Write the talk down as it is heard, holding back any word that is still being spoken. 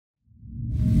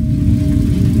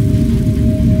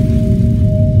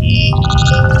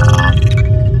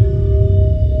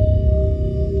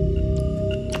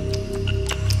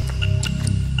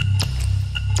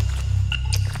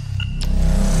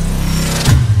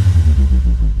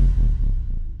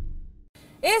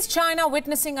Is China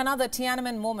witnessing another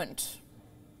Tiananmen moment?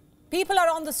 People are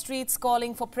on the streets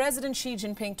calling for President Xi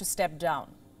Jinping to step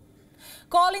down,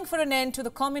 calling for an end to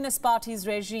the Communist Party's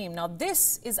regime. Now,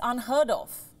 this is unheard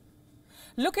of.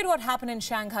 Look at what happened in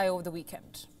Shanghai over the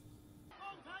weekend.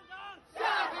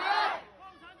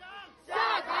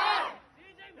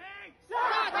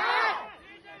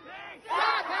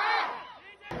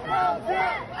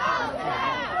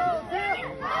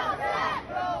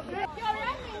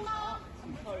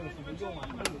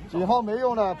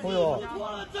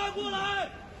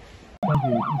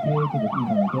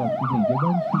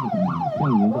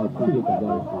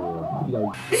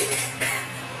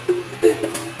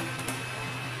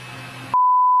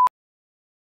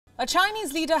 A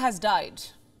Chinese leader has died.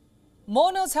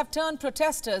 Mourners have turned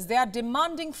protesters. They are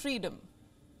demanding freedom.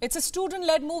 It's a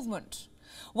student-led movement,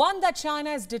 one that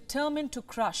China is determined to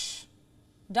crush.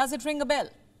 Does it ring a bell?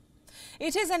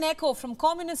 It is an echo from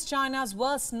Communist China's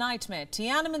worst nightmare,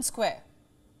 Tiananmen Square.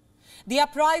 The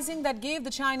uprising that gave the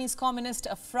Chinese communists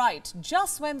a fright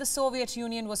just when the Soviet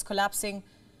Union was collapsing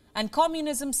and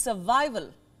communism's survival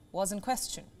was in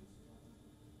question.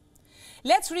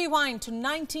 Let's rewind to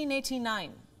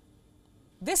 1989.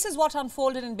 This is what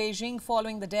unfolded in Beijing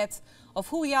following the death of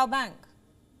Hu Yaobang.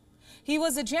 He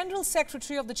was the General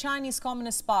Secretary of the Chinese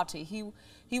Communist Party.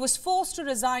 He was forced to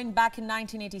resign back in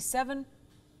 1987.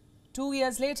 2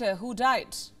 years later, Hu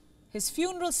died. His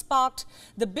funeral sparked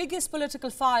the biggest political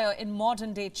fire in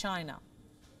modern-day China.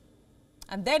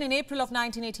 And then in April of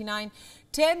 1989,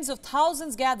 tens of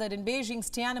thousands gathered in Beijing's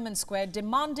Tiananmen Square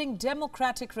demanding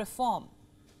democratic reform.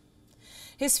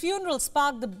 His funeral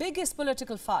sparked the biggest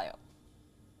political fire.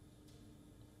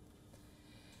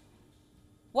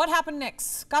 What happened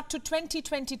next? Cut to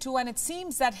 2022, and it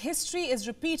seems that history is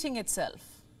repeating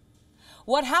itself.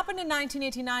 What happened in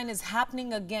 1989 is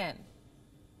happening again.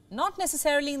 Not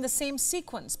necessarily in the same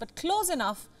sequence, but close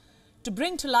enough to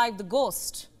bring to life the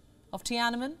ghost of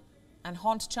Tiananmen and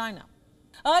haunt China.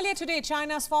 Earlier today,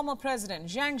 China's former president,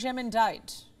 Jiang ZeMin,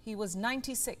 died. He was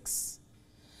 96.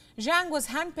 Jiang was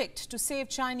handpicked to save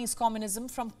Chinese communism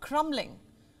from crumbling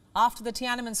after the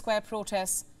Tiananmen Square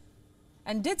protests,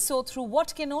 and did so through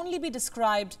what can only be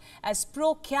described as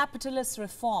pro-capitalist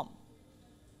reform.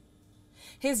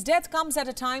 His death comes at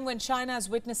a time when China is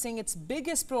witnessing its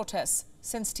biggest protests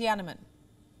since Tiananmen.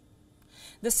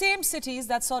 The same cities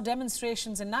that saw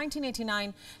demonstrations in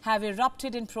 1989 have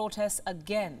erupted in protests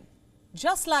again.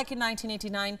 Just like in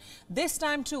 1989, this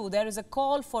time too there is a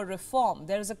call for reform.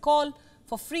 There is a call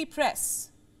for free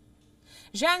press.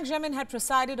 Jiang ZeMin had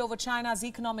presided over China's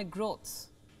economic growth.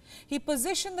 He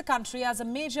positioned the country as a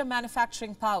major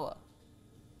manufacturing power.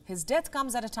 His death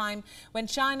comes at a time when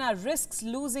China risks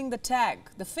losing the tag,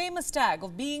 the famous tag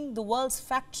of being the world's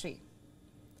factory.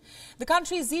 The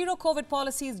country's zero COVID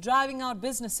policy is driving out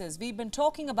businesses. We've been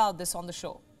talking about this on the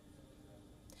show.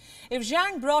 If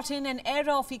Jiang brought in an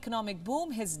era of economic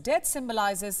boom, his death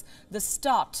symbolizes the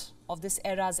start of this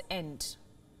era's end.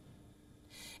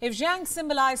 If Jiang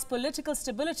symbolized political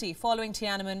stability following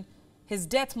Tiananmen, his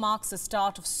death marks the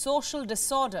start of social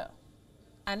disorder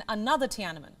and another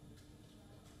Tiananmen.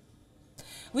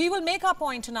 We will make our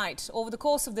point tonight over the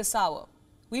course of this hour.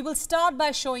 We will start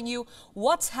by showing you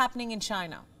what's happening in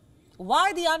China,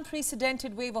 why the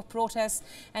unprecedented wave of protests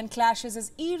and clashes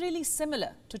is eerily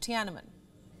similar to Tiananmen.